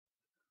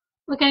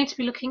we're going to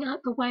be looking at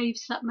the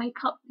waves that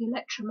make up the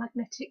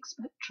electromagnetic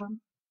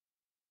spectrum.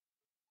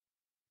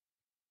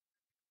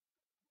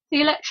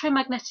 The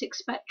electromagnetic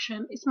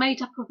spectrum is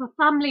made up of a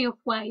family of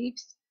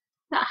waves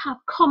that have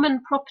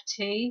common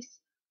properties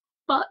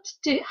but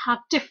have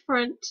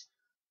different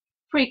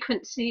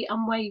frequency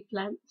and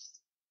wavelengths.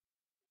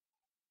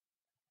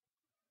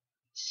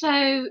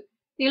 So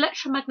the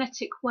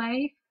electromagnetic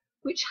wave,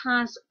 which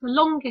has the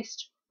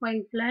longest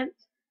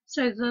wavelength,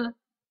 so the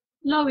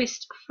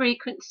lowest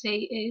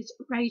frequency is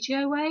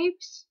radio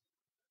waves,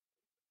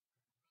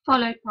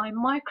 followed by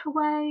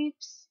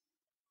microwaves,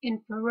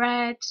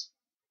 infrared,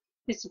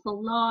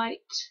 visible light,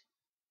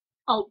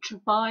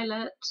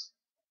 ultraviolet,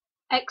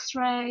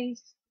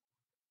 X-rays,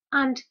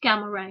 and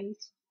gamma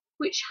rays,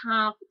 which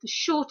have the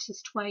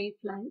shortest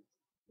wavelength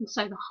and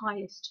so the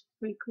highest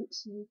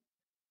frequency.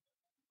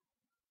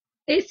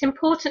 It's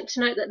important to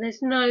note that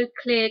there's no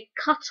clear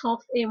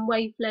cut-off in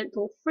wavelength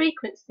or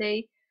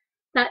frequency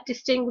that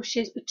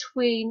distinguishes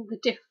between the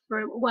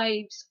different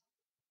waves.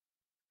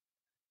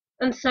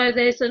 And so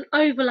there's an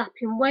overlap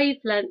in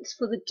wavelengths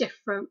for the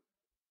different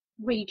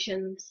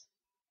regions.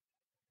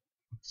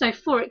 So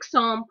for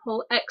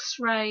example,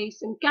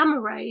 X-rays and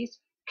gamma rays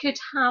could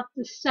have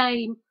the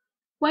same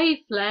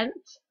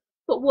wavelength,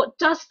 but what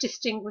does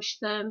distinguish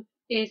them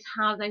is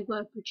how they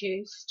were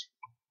produced.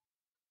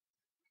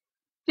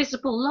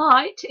 Visible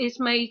light is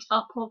made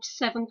up of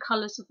 7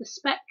 colours of the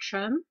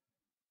spectrum,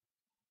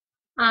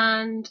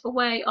 and the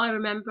way I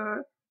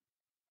remember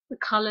the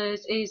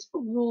colours is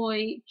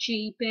Roy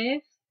G.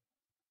 Biv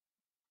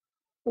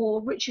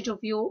or Richard of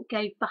York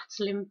gave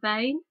battle in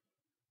vain.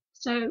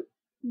 So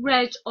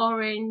red,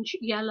 orange,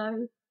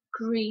 yellow,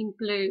 green,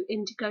 blue,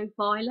 indigo,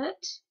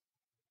 violet.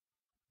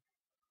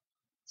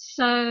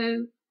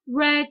 So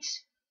red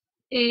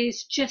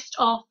is just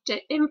after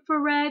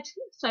infrared,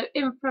 so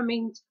infra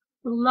means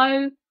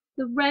below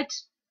the red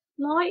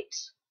light,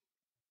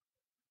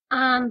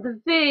 and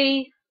the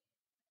V,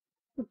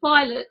 the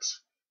violet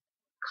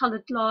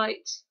coloured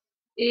light,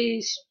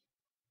 is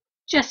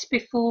just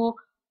before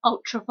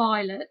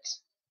ultraviolet,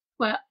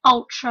 where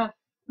ultra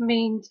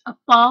means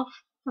above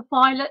the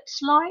violet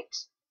light.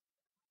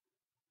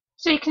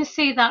 So you can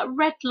see that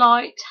red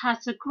light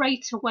has a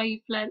greater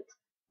wavelength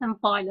than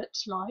violet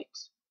light.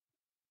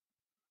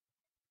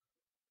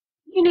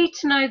 You need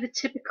to know the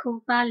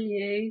typical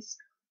values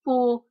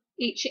for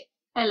each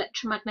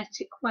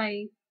electromagnetic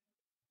wave.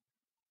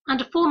 And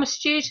a former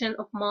student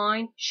of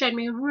mine showed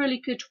me a really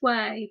good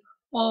way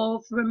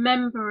of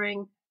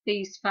remembering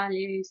these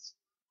values,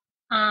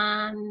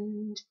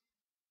 and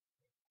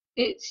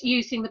it's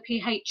using the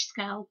pH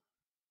scale.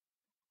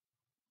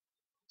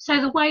 So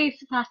the wave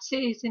that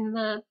is in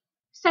the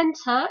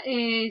centre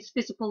is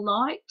visible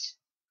light,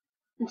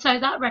 and so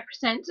that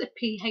represents a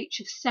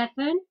pH of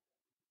 7.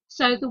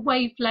 So the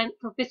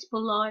wavelength of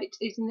visible light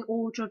is in the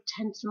order of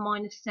 10 to the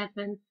minus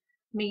 7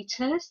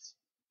 meters.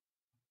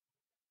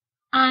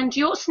 And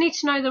you also need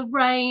to know the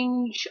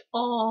range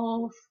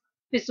of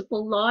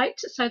visible light.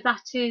 So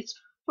that is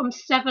from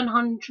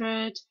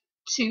 700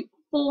 to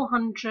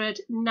 400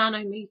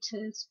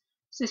 nanometers.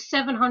 So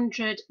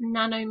 700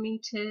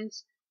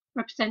 nanometers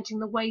representing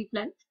the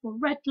wavelength for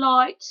red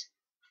light,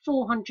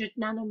 400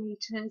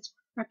 nanometers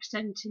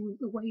representing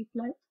the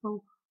wavelength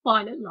for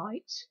violet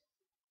light.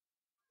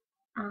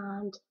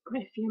 And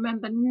if you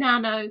remember,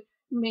 nano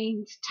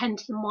means 10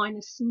 to the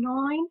minus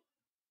 9.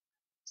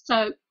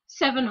 So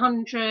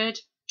 700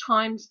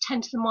 times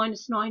 10 to the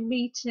minus 9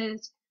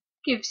 meters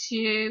gives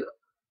you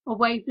a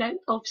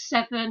wavelength of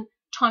 7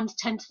 times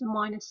 10 to the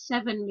minus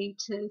 7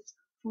 meters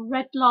for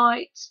red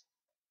light,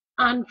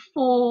 and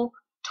 4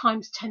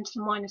 times 10 to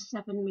the minus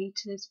 7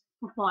 meters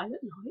for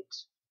violet light.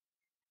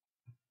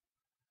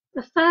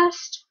 The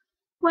first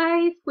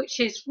wave, which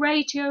is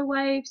radio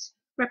waves,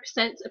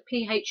 represents a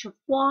pH of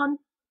 1.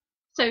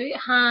 So it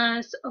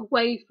has a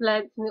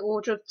wavelength in the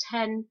order of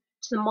 10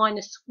 to the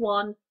minus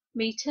 1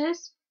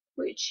 meters,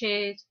 which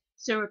is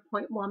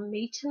 0.1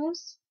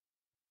 meters.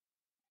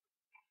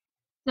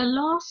 The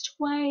last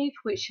wave,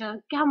 which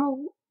are gamma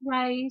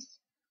rays,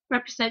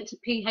 represents a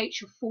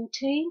pH of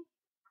 14.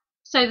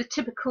 So the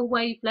typical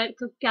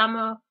wavelength of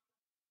gamma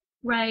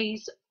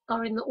rays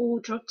are in the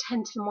order of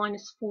 10 to the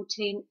minus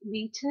 14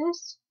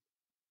 meters.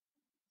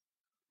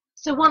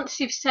 So once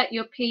you've set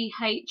your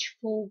pH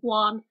for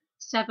 1,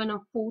 7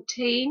 and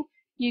 14,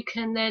 you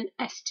can then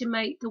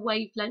estimate the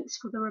wavelengths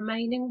for the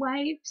remaining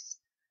waves.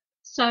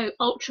 So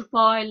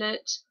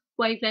ultraviolet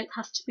wavelength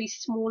has to be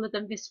smaller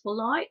than visible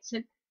light,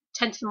 so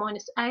 10 to the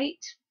minus 8,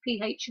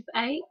 pH of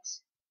 8.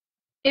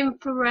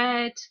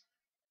 Infrared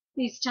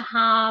needs to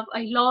have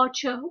a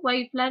larger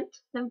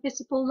wavelength than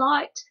visible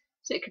light,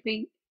 so it could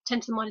be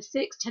 10 to the minus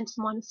 6, 10 to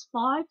the minus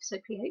 5, so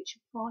pH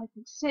of 5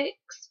 and 6.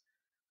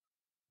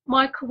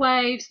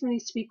 Microwaves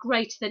needs to be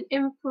greater than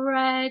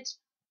infrared,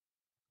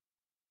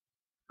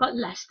 but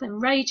less than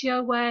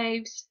radio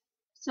waves,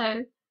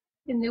 so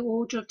in the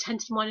order of 10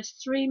 to the minus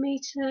 3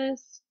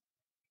 meters.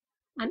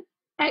 And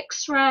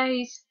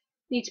X-rays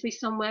need to be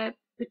somewhere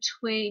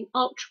between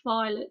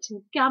ultraviolet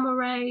and gamma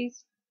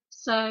rays,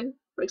 so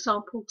for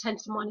example 10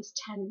 to the minus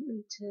 10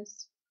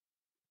 meters.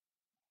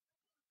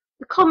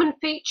 The common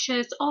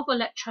features of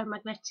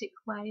electromagnetic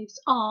waves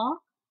are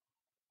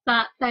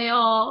that they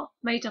are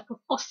made up of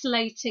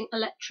oscillating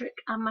electric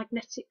and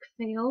magnetic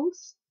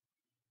fields.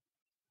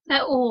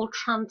 They're all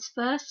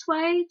transverse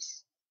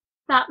waves.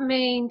 That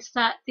means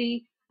that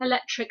the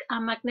electric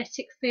and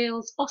magnetic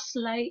fields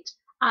oscillate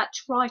at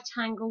right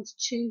angles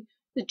to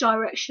the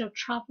direction of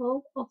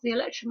travel of the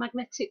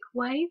electromagnetic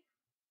wave.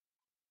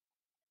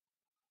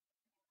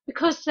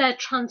 Because they're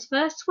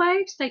transverse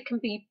waves, they can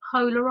be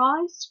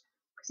polarized,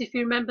 because if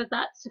you remember,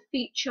 that's a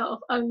feature of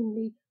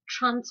only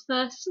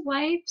transverse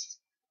waves.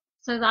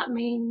 So that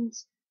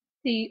means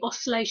the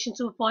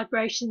oscillations or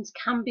vibrations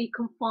can be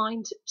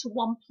confined to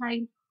one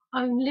plane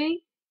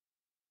only.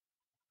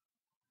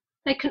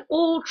 They can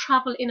all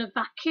travel in a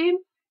vacuum,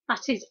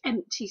 that is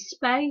empty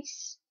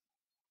space.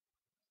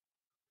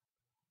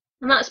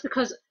 And that's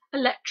because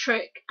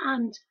electric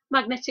and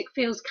magnetic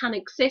fields can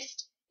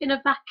exist in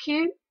a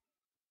vacuum.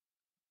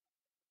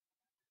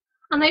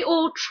 And they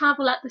all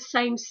travel at the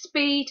same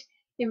speed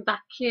in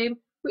vacuum,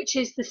 which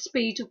is the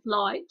speed of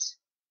light,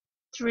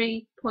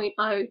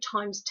 3.0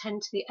 times 10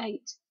 to the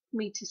 8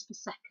 meters per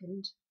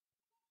second.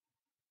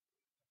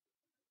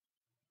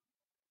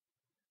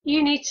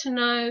 You need to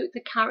know the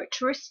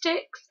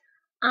characteristics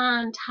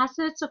and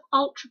hazards of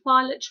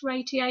ultraviolet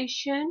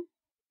radiation.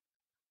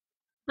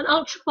 And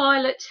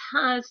ultraviolet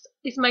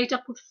is made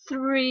up of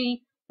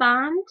 3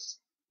 bands: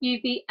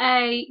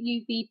 UVA,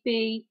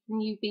 UVB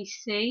and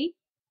UVC.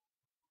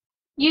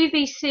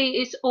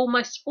 UVC is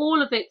almost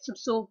all of it's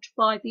absorbed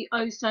by the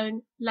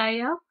ozone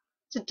layer,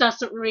 so it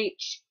doesn't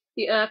reach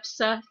the Earth's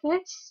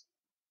surface,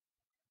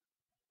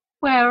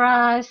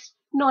 whereas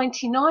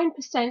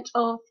 99%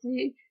 of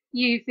the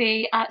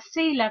UV at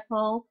sea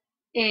level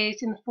is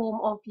in the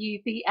form of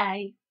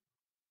UVA.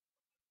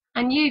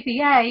 And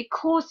UVA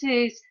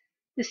causes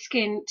the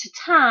skin to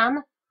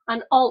tan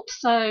and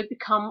also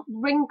become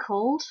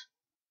wrinkled.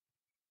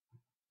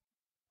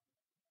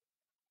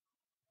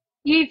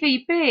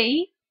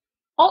 UVB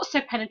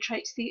also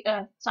penetrates the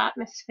Earth's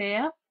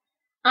atmosphere,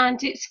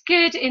 and it's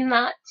good in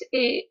that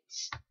it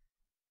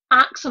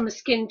acts on the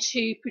skin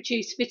to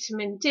produce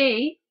vitamin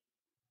D,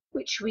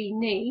 which we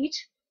need.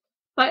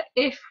 But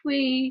if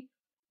we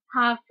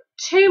have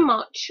too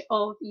much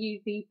of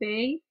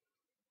UVB,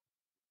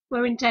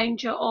 we're in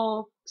danger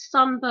of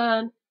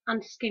sunburn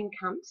and skin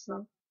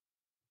cancer.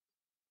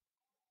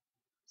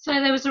 So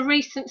there was a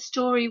recent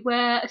story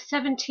where a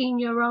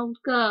 17-year-old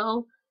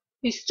girl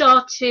who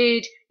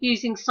started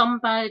using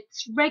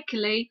sunbeds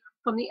regularly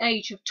from the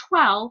age of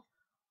 12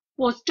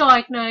 was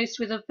diagnosed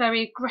with a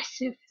very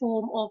aggressive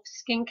form of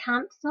skin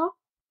cancer.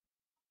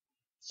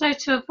 So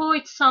to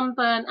avoid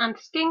sunburn and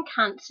skin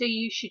cancer,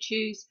 you should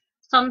use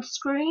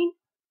sunscreen,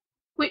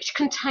 which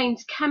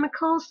contains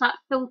chemicals that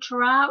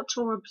filter out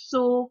or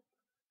absorb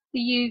the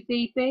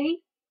UVB.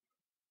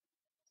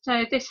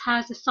 So this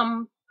has a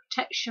sun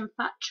protection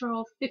factor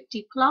of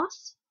 50+,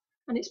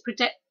 and it's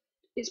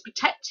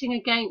protecting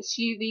against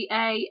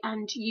UVA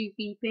and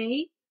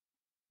UVB.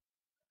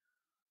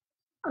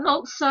 And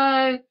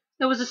also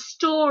there was a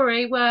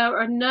story where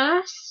a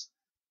nurse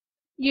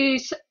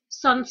used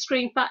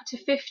sunscreen factor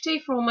 50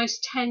 for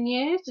almost 10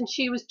 years, and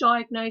she was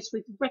diagnosed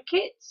with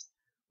rickets,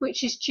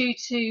 which is due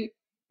to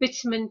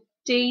vitamin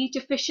D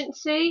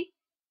deficiency.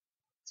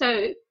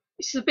 So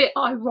it's a bit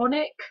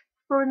ironic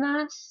for a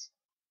nurse.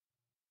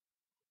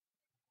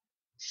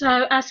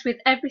 So as with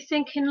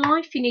everything in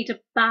life, you need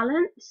a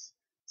balance.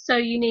 So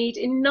you need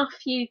enough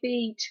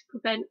UV to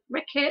prevent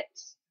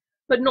rickets,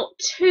 but not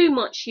too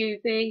much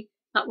UV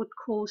that would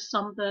cause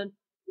sunburn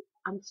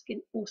and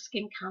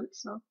skin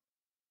cancer.